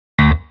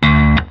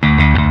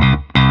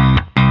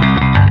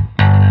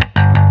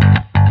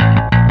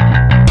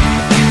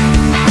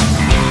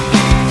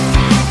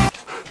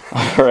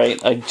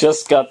Alright, I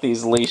just got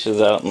these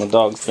leashes out and the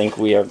dogs think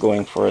we are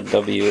going for a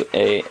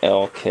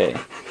W-A-L-K.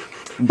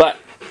 But,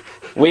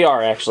 we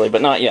are actually,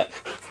 but not yet.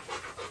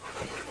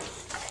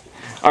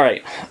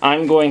 Alright,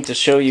 I'm going to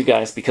show you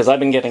guys, because I've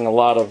been getting a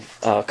lot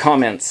of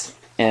comments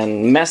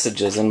and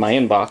messages in my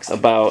inbox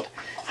about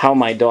how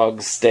my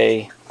dogs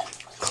stay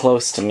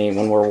close to me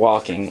when we're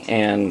walking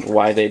and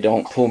why they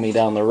don't pull me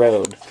down the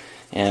road.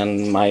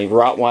 And my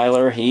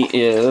Rottweiler,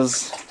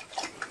 he's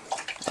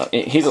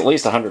at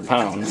least 100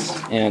 pounds,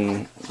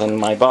 and then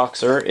my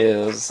Boxer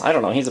is, I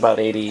don't know, he's about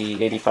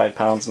 80, 85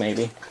 pounds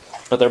maybe.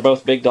 But they're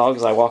both big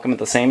dogs. I walk them at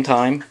the same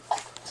time,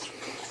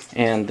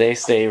 and they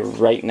stay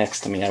right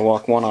next to me. I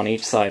walk one on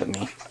each side of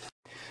me.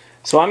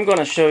 So I'm going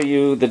to show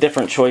you the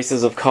different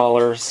choices of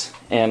collars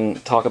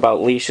and talk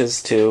about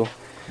leashes too.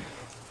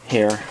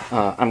 Here,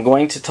 I'm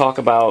going to talk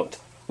about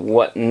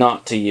what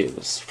not to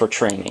use for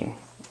training.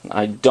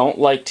 I don't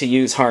like to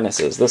use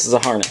harnesses. This is a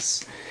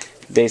harness.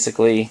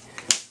 Basically,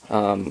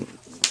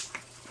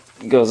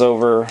 goes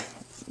over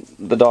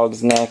the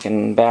dog's neck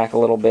and back a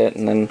little bit,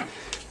 and then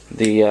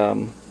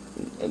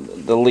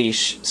the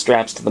leash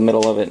straps to the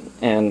middle of it,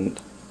 and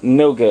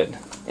no good.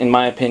 In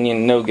my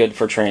opinion, no good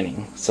for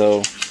training.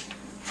 So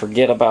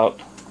forget about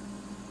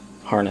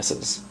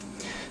harnesses.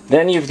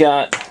 Then you've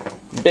got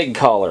big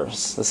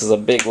collars. This is a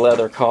big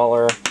leather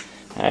collar.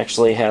 I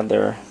actually had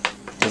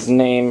his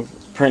name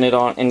printed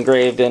on,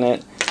 engraved in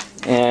it,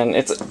 and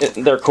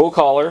they're cool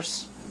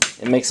collars.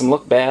 It makes them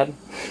look bad,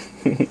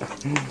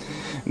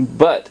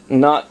 but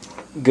not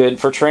good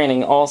for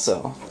training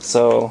also.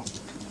 So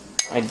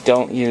I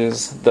don't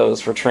use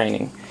those for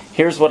training.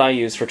 Here's what I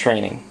use for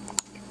training.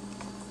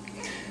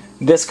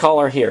 This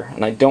collar here,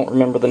 and I don't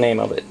remember the name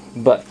of it,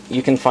 but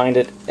you can find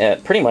it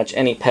at pretty much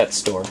any pet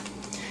store.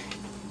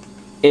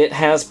 It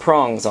has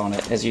prongs on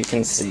it, as you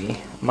can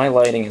see. My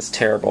lighting is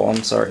terrible,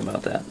 I'm sorry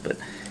about that, but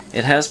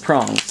it has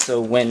prongs,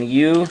 so when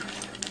you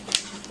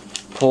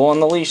pull on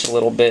the leash a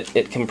little bit,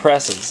 it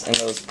compresses, and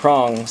those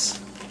prongs,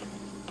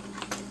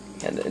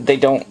 they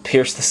don't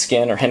pierce the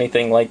skin or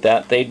anything like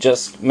that. They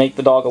just make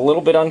the dog a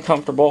little bit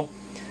uncomfortable,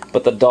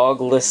 but the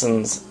dog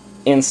listens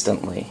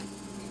instantly.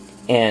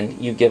 And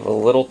you give a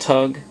little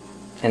tug,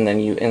 and then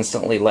you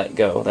instantly let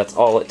go. That's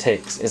all it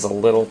takes, is a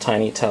little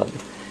tiny tug.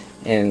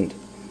 And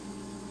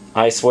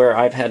I swear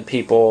I've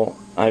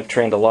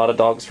trained a lot of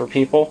dogs for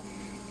people,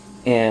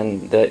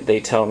 and they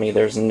tell me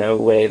there's no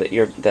way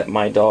that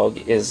my dog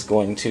is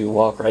going to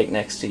walk right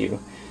next to you.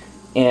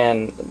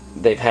 And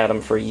they've had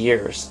them for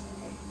years.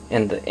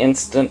 And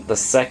the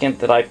second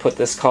that I put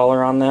this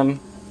collar on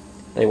them,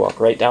 they walk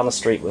right down the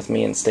street with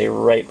me and stay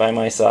right by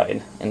my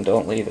side and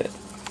don't leave it.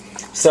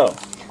 So,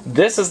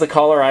 this is the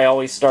collar I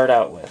always start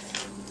out with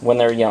when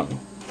they're young.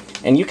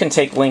 And you can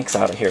take links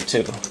out of here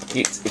too.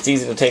 It's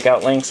easy to take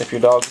out links if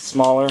your dog's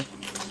smaller,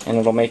 and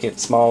it'll make it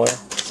smaller,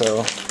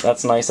 so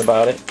that's nice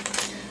about it.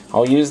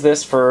 I'll use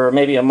this for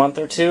maybe a month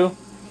or two,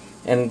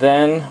 and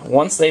then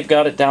once they've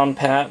got it down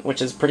pat,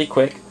 which is pretty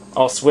quick,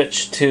 I'll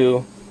switch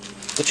to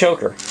the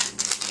choker.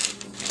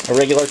 A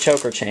regular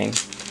choker chain.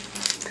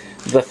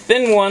 The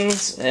thin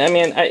ones, I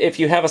mean, if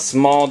you have a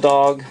small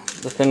dog,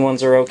 the thin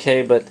ones are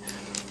okay, but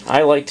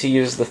I like to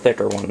use the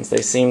thicker ones.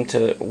 They seem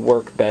to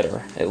work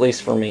better, at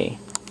least for me.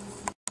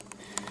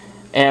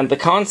 And the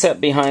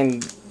concept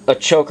behind a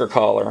choker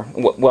collar,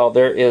 well,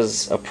 there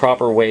is a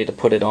proper way to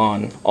put it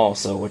on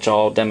also, which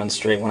I'll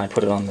demonstrate when I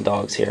put it on the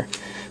dogs here.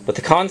 But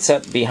the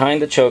concept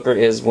behind the choker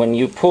is when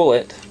you pull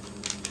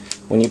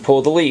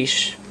the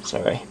leash,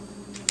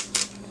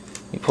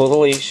 you pull the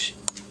leash,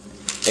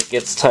 it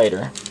gets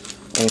tighter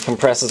and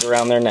compresses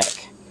around their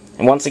neck.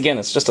 And once again,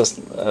 it's just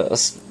a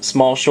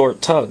small,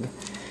 short tug.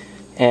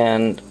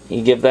 And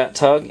you give that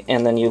tug,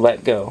 and then you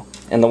let go.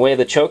 And the way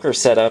the choker's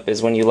set up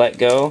is when you let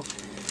go,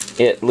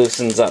 it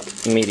loosens up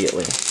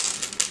immediately.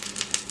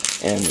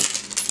 And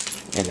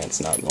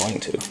it's not going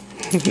to.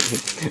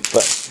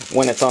 But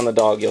when it's on the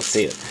dog, you'll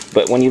see it.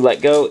 But when you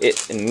let go,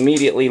 it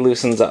immediately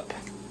loosens up.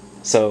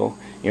 So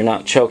you're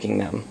not choking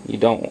them. You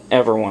don't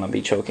ever want to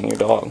be choking your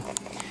dog.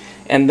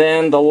 And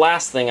then the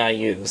last thing I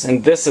use,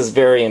 and this is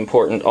very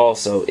important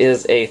also,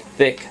 is a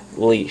thick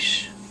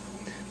leash.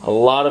 A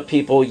lot of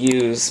people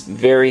use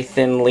very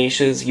thin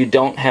leashes. You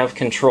don't have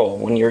control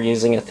when you're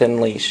using a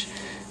thin leash.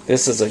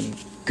 This is a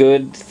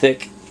good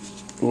thick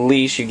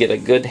leash. You get a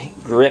good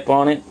grip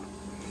on it.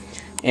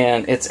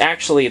 And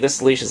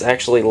this leash is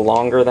actually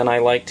longer than I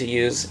like to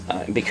use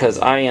because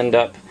I end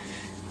up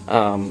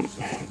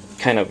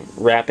kind of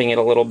wrapping it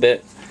a little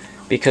bit,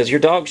 because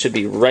your dog should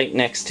be right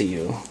next to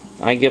you.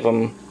 I give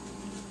them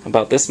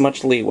about this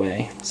much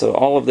leeway. So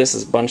all of this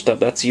is bunched up.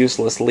 That's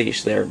useless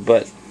leash there,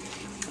 but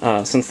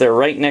since they're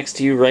right next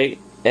to you, right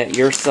at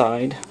your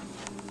side,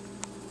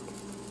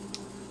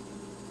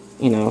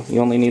 you know, you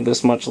only need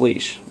this much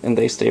leash, and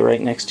they stay right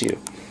next to you.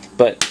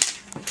 But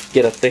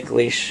get a thick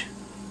leash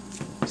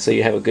so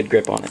you have a good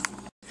grip on it.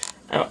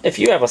 Now, if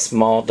you have a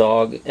small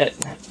dog,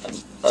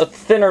 a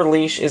thinner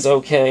leash is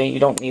okay. You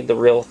don't need the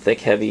real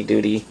thick,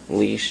 heavy-duty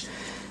leash,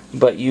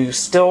 but you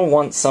still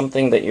want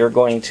something that you're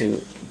going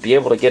to be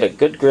able to get a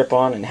good grip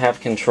on and have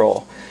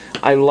control.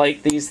 I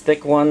like these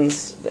thick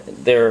ones.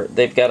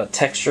 They've got a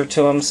texture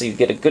to them, so you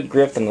get a good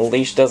grip and the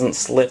leash doesn't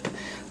slip.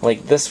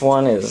 Like this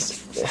one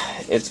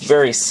it's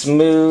very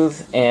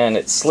smooth and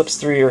it slips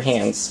through your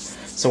hands.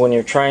 So when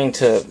you're trying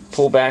to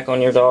pull back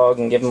on your dog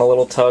and give him a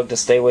little tug to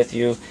stay with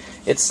you,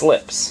 it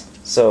slips.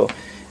 So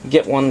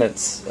get one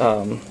that's,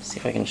 see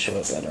if I can show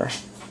it better.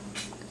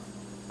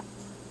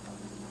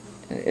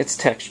 It's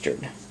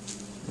textured.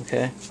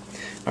 Okay?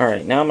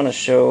 Alright, now I'm going to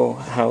show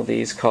how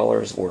these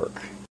collars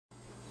work.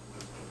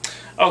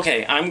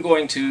 Okay, I'm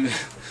going to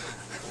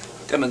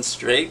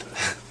demonstrate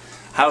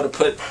how to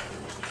put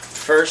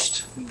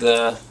first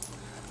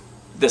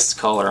this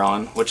collar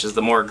on, which is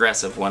the more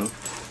aggressive one.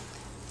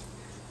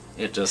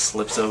 It just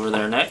slips over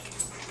their neck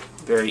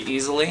very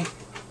easily.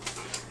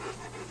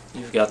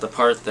 You've got the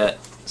part that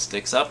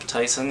sticks up.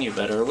 Tyson, you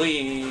better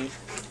leave.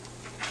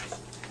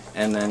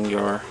 And then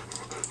your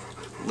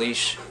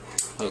leash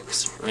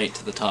hooks right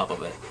to the top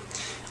of it.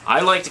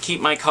 I like to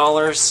keep my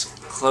collars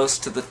close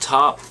to the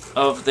top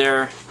of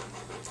their,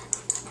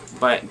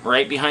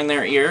 right behind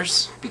their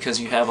ears,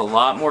 because you have a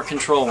lot more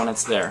control when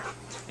it's there.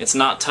 It's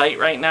not tight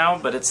right now,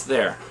 but it's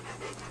there.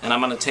 And I'm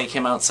going to take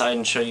him outside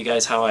and show you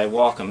guys how I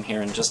walk him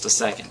here in just a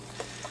second.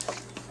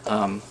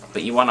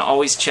 But you want to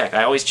always check.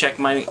 I always check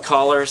my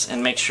collars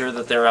and make sure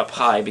that they're up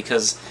high,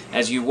 because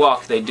as you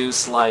walk they do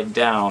slide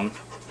down.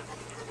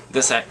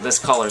 This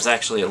collar is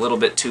actually a little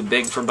bit too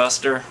big for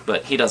Buster,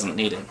 but he doesn't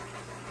need it.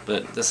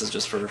 But this is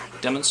just for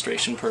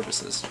demonstration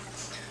purposes.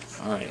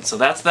 Alright, so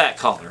that's that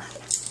collar.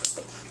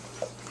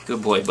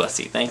 Good boy,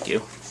 Bussy. Thank you.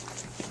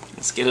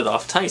 Let's get it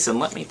off. Tyson,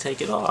 let me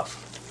take it off.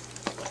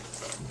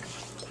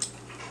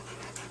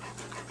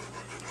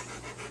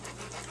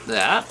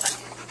 That.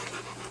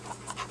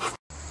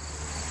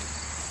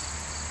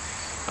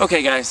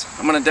 Okay guys,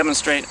 I'm going to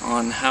demonstrate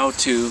on how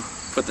to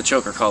put the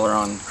choker collar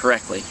on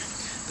correctly.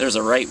 There's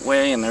a right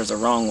way and there's a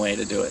wrong way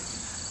to do it.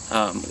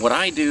 What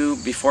I do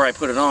before I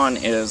put it on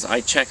is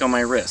I check on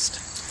my wrist.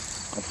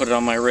 I'll put it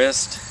on my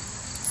wrist,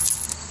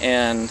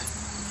 and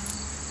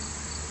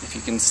if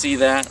you can see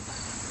that,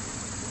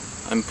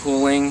 I'm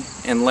pulling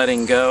and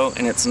letting go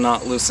and it's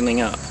not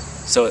loosening up.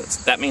 So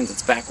that means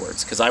it's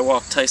backwards, because I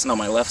walk Tyson on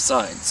my left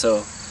side.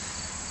 So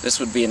this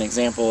would be an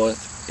example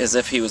as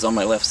if he was on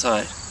my left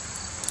side.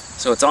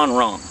 So it's on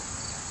wrong.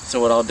 So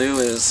what I'll do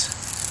is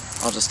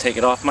I'll just take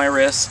it off my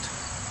wrist,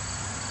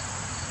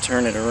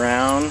 turn it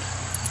around,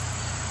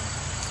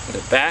 put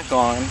it back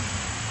on,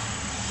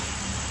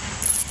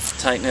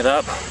 tighten it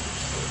up,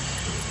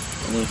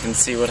 and you can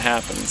see what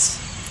happens.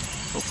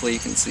 Hopefully you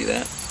can see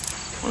that.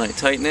 When I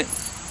tighten it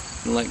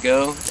and let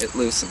go, it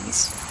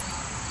loosens.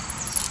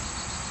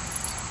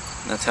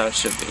 And that's how it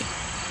should be.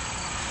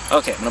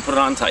 Okay, I'm going to put it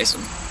on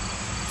Tyson.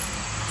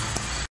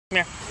 Come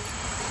here.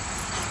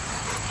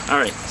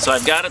 Alright, so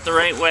I've got it the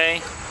right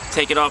way.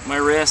 Take it off my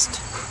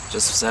wrist,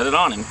 just set it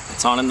on him.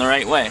 It's on him the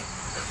right way.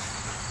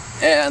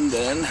 And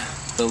then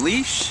the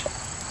leash,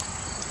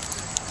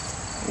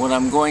 what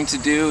I'm going to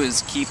do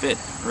is keep it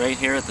right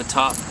here at the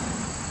top,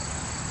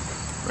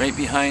 right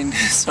behind,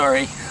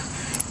 sorry,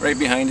 right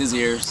behind his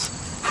ears,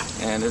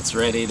 and it's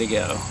ready to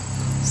go.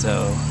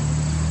 So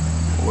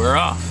we're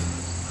off.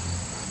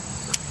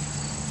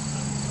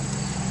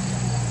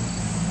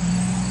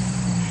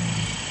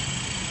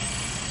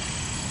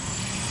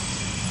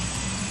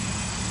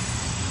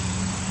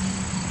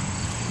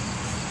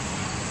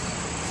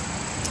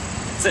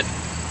 That's it.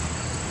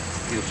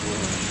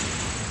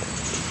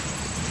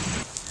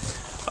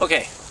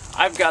 Okay,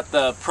 I've got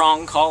the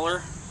prong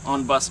collar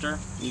on Buster.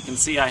 You can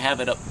see I have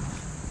it up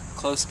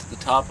close to the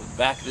top of the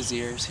back of his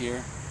ears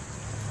here.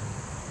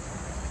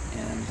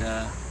 And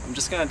I'm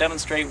just going to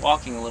demonstrate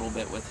walking a little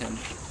bit with him.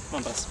 Come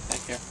on, Bus, back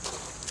here.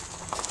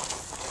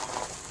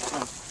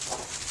 Come on.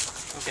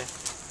 Okay.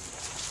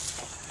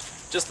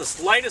 Just the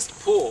slightest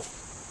pull,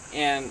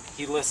 and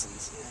he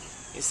listens.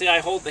 You see, I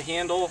hold the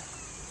handle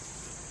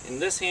in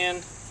this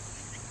hand,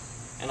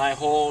 and I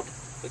hold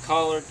the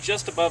collar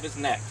just above his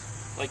neck,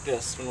 like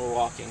this when we're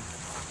walking.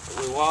 If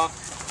we walk,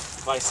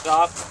 if I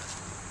stop,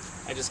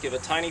 I just give a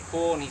tiny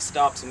pull and he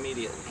stops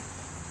immediately.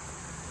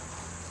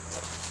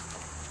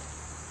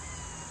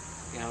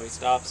 You know, he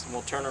stops and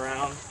we'll turn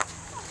around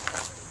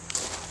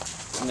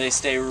and they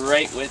stay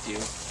right with you.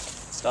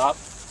 Stop.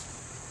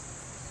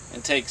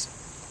 It takes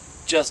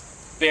just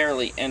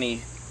barely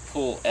any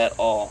pull at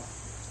all.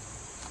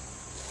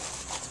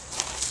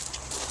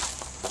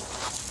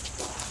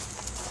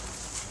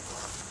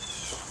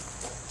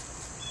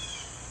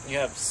 You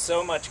have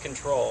so much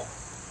control.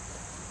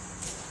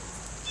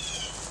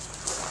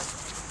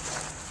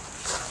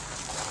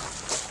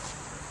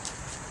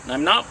 And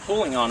I'm not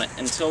pulling on it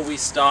until we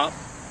stop.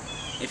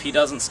 If he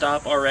doesn't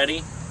stop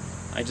already,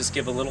 I just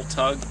give a little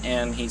tug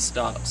and he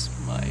stops.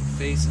 My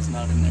face is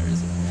not in there,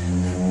 is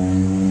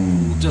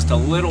it? Just a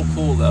little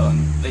pull though,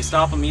 and they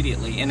stop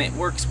immediately. And it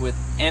works with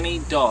any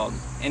dog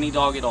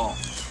at all.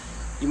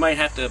 You might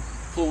have to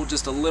pull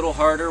just a little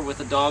harder with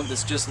a dog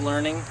that's just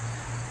learning,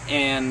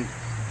 and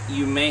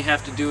you may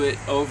have to do it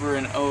over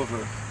and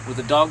over. With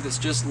a dog that's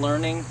just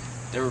learning,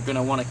 they're going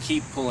to want to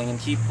keep pulling and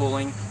keep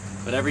pulling,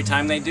 but every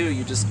time they do,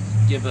 you just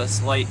give a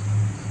slight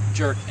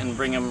jerk and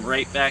bring them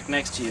right back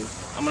next to you.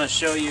 I'm going to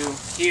show you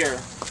here.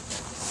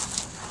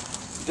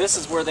 This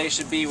is where they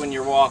should be when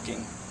you're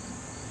walking,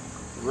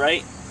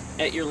 right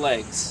at your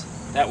legs.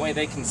 That way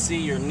they can see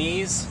your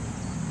knees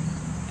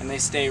and they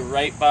stay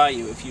right by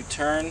you. If you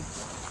turn,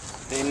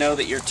 they know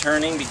that you're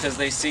turning because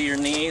they see your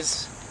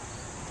knees,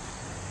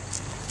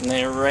 and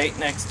they're right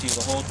next to you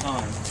the whole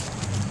time.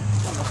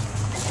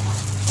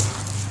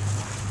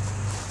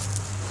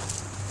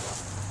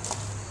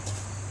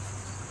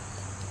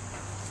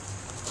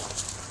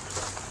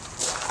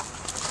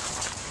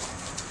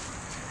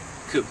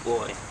 Good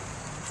boy.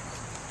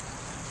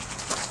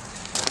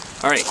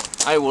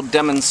 Alright, I will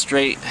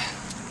demonstrate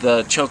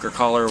the choker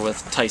collar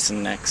with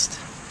Tyson next.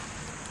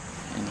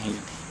 And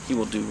he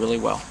will do really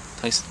well.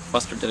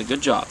 Buster did a good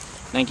job.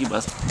 Thank you,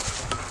 Buster.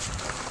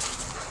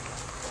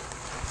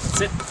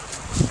 Sit.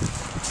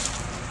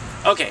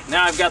 Okay,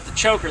 now I've got the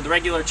choker, the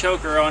regular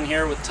choker on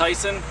here with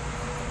Tyson,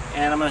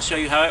 and I'm going to show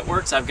you how it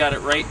works. I've got it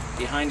right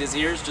behind his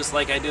ears, just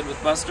like I did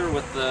with Buster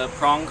with the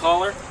prong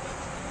collar,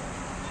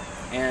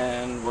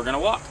 and we're going to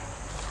walk.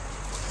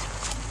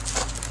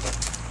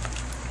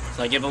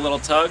 So I give a little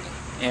tug,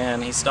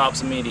 and he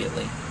stops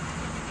immediately.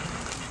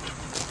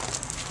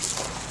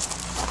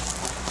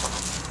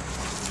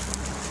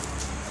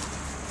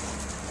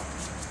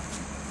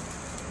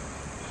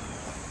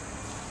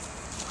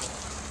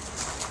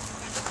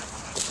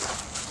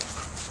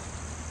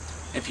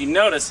 If you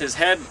notice, his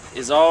head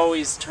is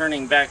always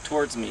turning back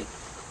towards me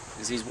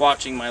as he's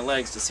watching my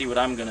legs to see what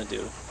I'm going to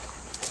do.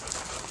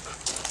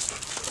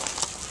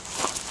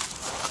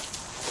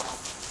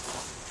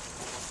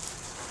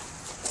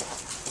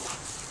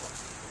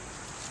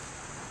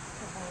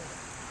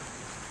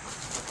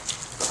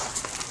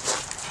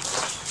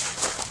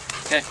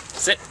 Okay,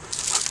 sit.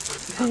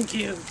 Thank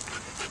you.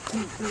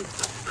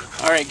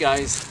 Alright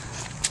guys,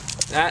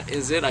 that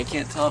is it. I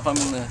can't tell if I'm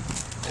in the...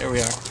 There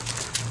we are.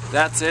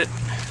 That's it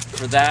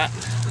for that.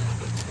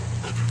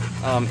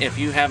 If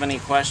you have any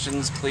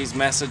questions, please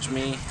message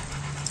me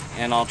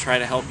and I'll try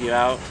to help you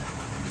out.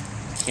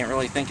 I can't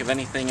really think of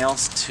anything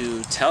else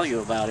to tell you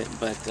about it,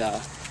 but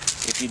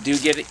if you do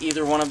get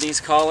either one of these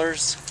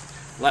collars,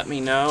 let me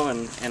know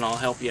and I'll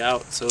help you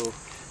out so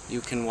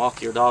you can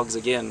walk your dogs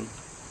again,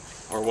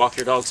 or walk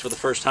your dogs for the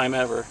first time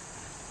ever.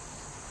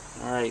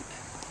 Alright.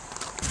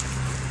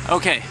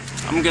 Okay,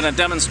 I'm going to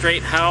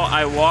demonstrate how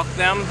I walk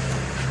them.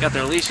 Got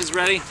their leashes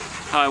ready.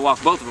 How I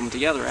walk both of them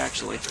together,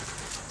 actually.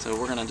 So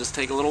we're going to just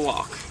take a little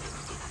walk.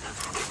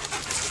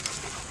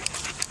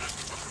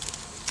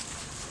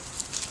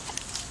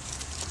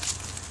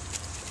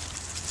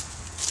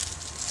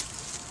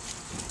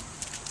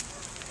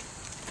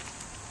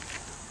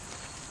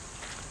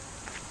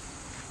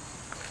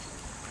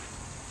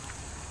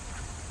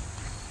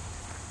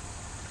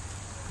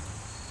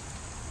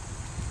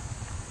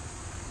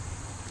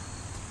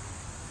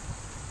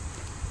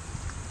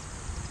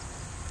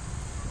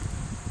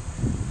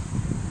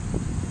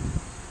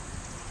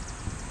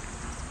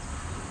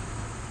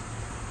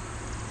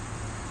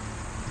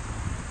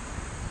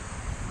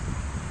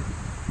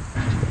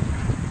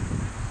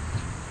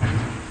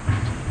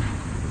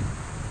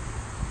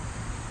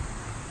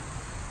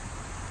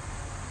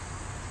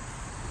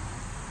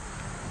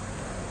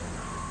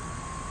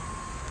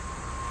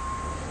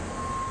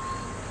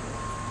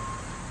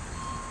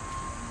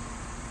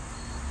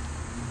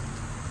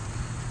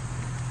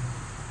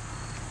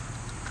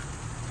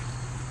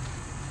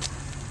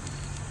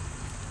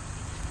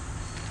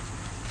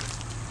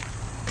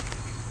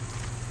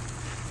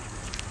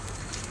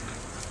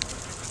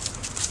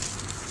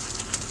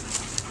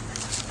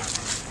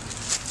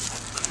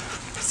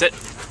 Sit.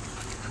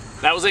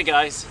 That was it,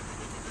 guys.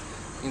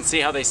 You can see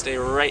how they stay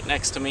right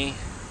next to me.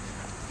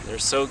 They're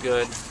so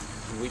good.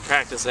 We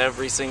practice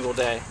every single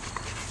day.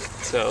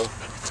 So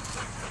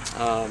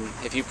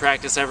if you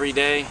practice every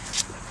day,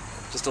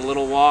 just a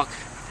little walk,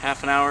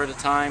 half an hour at a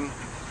time,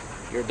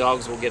 your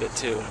dogs will get it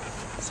too.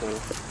 So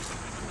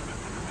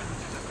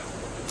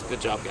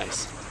good job,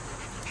 guys.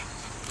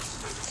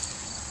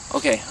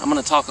 Okay, I'm going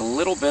to talk a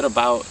little bit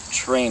about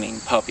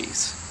training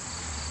puppies.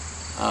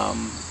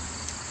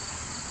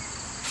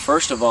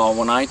 First of all,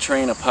 when I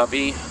train a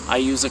puppy, I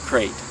use a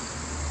crate.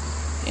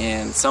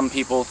 And some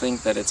people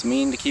think that it's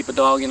mean to keep a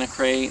dog in a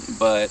crate,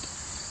 but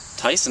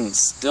Tyson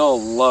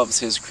still loves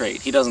his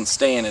crate. He doesn't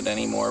stay in it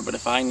anymore, but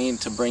if I need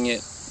to bring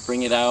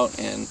it out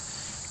and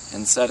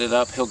set it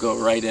up, he'll go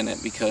right in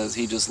it because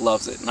he just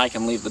loves it. And I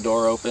can leave the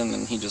door open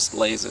and he just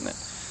lays in it.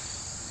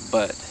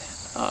 But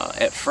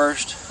at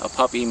first, a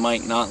puppy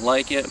might not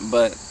like it,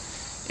 but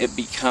it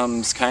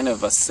becomes kind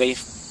of a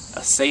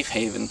safe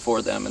haven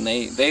for them, and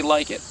they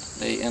like it.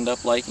 They end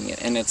up liking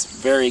it, and it's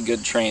very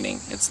good training.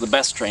 It's the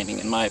best training,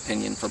 in my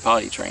opinion, for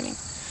potty training.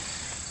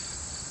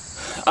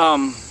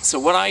 So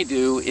what I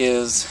do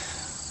is,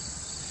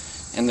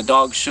 and the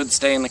dogs should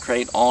stay in the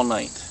crate all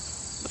night.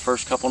 The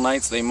first couple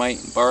nights they might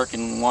bark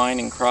and whine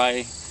and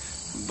cry,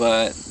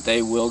 but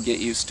they will get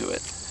used to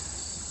it.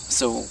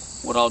 So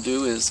what I'll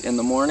do is in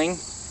the morning,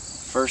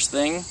 First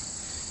thing,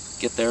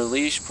 get their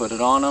leash, put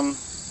it on them,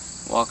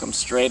 walk them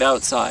straight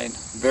outside.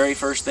 Very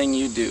first thing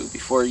you do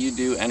before you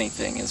do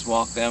anything is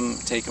walk them,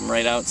 take them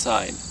right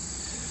outside.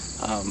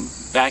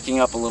 Backing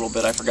up a little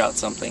bit, I forgot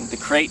something. The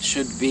crate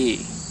should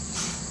be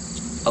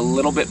a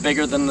little bit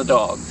bigger than the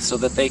dog so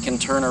that they can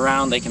turn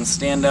around, they can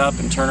stand up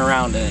and turn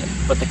around in it.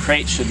 But the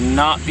crate should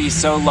not be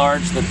so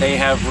large that they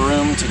have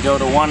room to go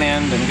to one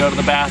end and go to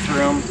the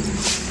bathroom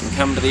and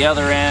come to the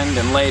other end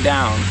and lay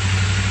down.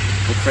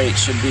 The crate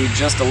should be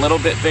just a little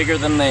bit bigger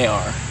than they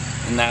are,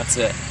 and that's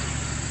it.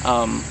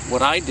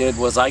 What I did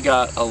was I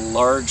got a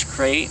large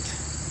crate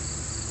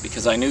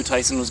because I knew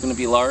Tyson was going to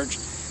be large,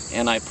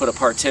 and I put a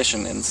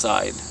partition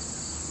inside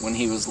when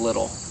he was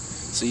little.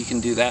 So you can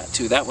do that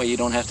too. That way you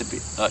don't have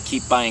to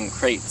keep buying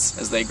crates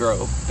as they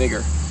grow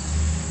bigger.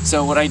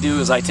 So what I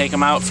do is I take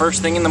them out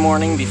first thing in the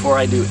morning before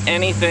I do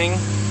anything,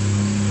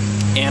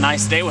 and I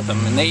stay with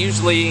them. And they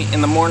usually,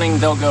 in the morning,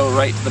 they'll go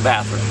right to the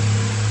bathroom.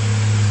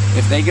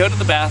 If they go to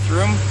the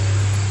bathroom,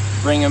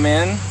 bring them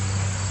in,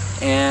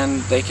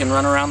 and they can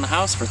run around the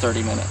house for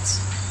 30 minutes.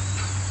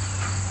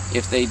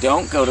 If they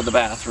don't go to the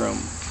bathroom,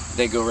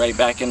 they go right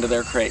back into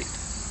their crate.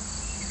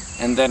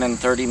 And then in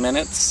 30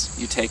 minutes,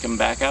 you take them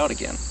back out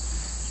again.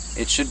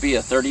 It should be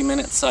a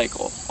 30-minute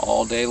cycle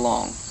all day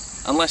long,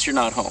 unless you're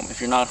not home.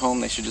 If you're not home,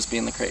 they should just be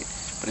in the crate.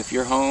 But if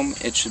you're home,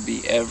 it should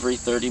be every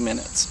 30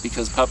 minutes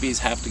because puppies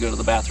have to go to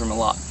the bathroom a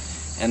lot.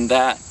 And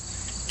that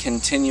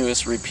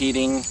continuous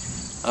repeating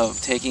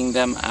of taking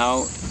them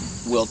out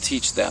will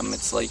teach them.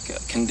 It's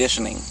like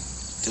conditioning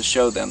to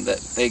show them that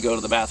they go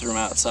to the bathroom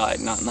outside,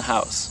 not in the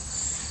house.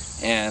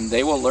 And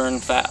they will learn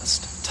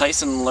fast.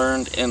 Tyson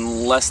learned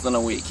in less than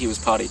a week. He was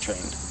potty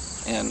trained,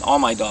 and all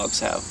my dogs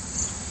have.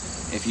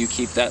 If you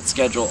keep that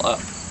schedule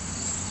up,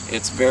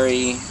 it's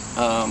very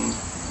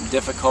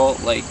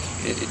difficult. Like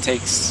it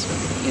takes,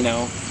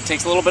 it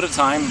takes a little bit of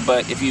time,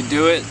 but if you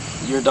do it,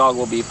 your dog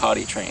will be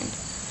potty trained.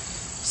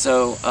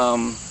 So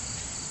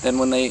then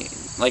when they,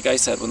 like I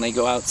said, when they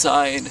go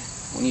outside,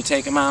 when you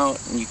take them out,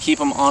 and you keep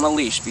them on a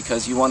leash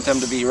because you want them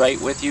to be right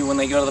with you when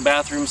they go to the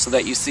bathroom so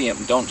that you see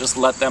them. Don't just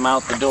let them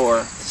out the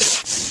door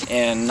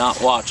and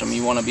not watch them.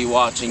 You want to be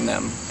watching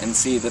them and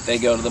see that they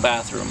go to the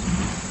bathroom.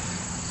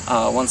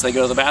 Once they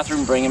go to the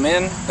bathroom, bring them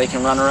in. They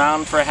can run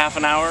around for a half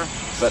an hour,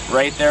 but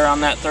right there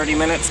on that 30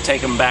 minutes,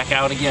 take them back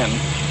out again.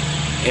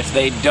 If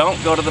they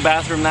don't go to the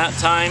bathroom that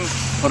time,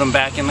 put them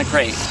back in the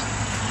crate.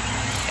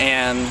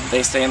 And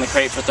they stay in the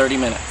crate for 30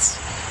 minutes.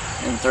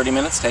 In 30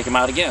 minutes, take them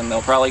out again.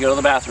 They'll probably go to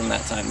the bathroom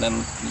that time.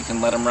 Then you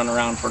can let them run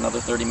around for another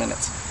 30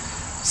 minutes.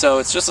 So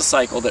it's just a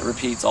cycle that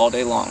repeats all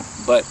day long,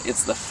 but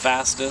it's the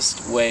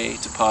fastest way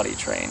to potty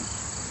train.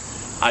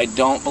 I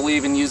don't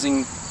believe in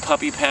using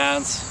puppy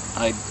pads.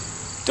 I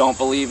don't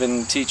believe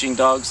in teaching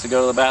dogs to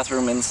go to the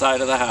bathroom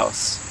inside of the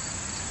house.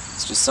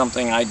 It's just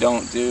something I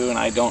don't do, and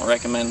I don't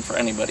recommend for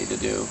anybody to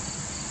do.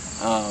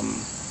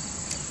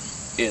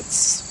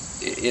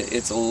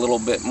 It's a little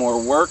bit more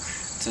work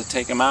to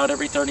take them out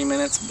every 30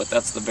 minutes, but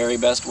that's the very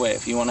best way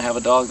if you want to have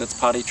a dog that's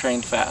potty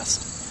trained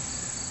fast.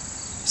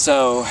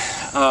 So,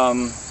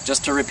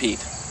 just to repeat,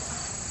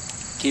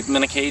 keep them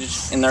in a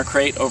cage in their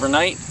crate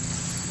overnight.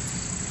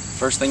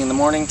 First thing in the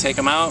morning, take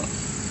them out.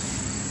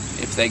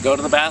 If they go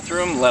to the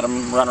bathroom, let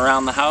them run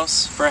around the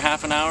house for a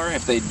half an hour.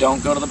 If they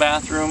don't go to the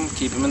bathroom,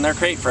 keep them in their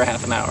crate for a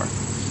half an hour.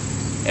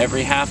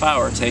 Every half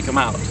hour, take them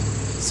out.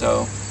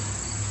 So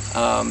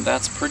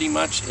that's pretty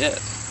much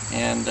it.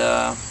 And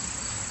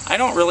I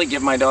don't really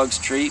give my dogs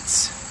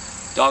treats.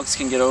 Dogs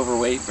can get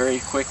overweight very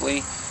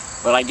quickly,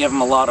 but I give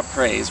them a lot of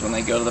praise when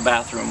they go to the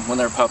bathroom when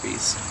they're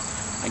puppies.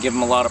 I give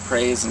them a lot of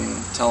praise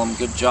and tell them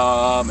good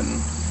job,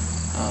 and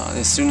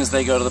as soon as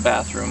they go to the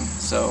bathroom.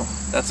 So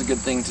that's a good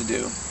thing to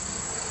do.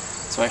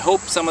 So I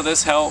hope some of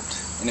this helped,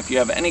 and if you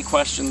have any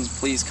questions,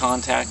 please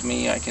contact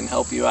me. I can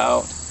help you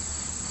out.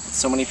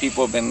 So many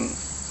people have been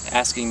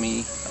asking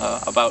me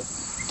about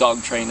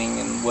dog training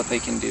and what they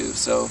can do,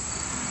 so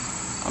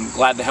I'm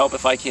glad to help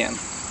if I can.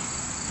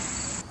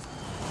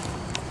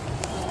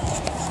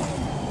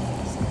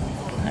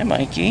 Hi,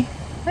 Mikey.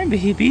 Hi,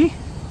 baby.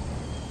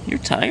 You're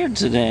tired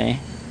today.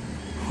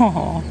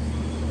 Oh,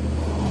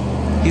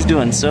 he's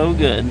doing so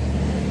good.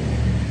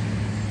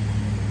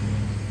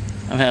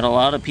 I've had a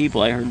lot of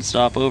people I heard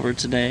stop over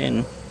today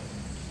and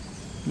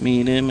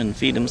meet him and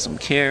feed him some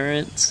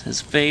carrots,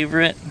 his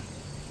favorite.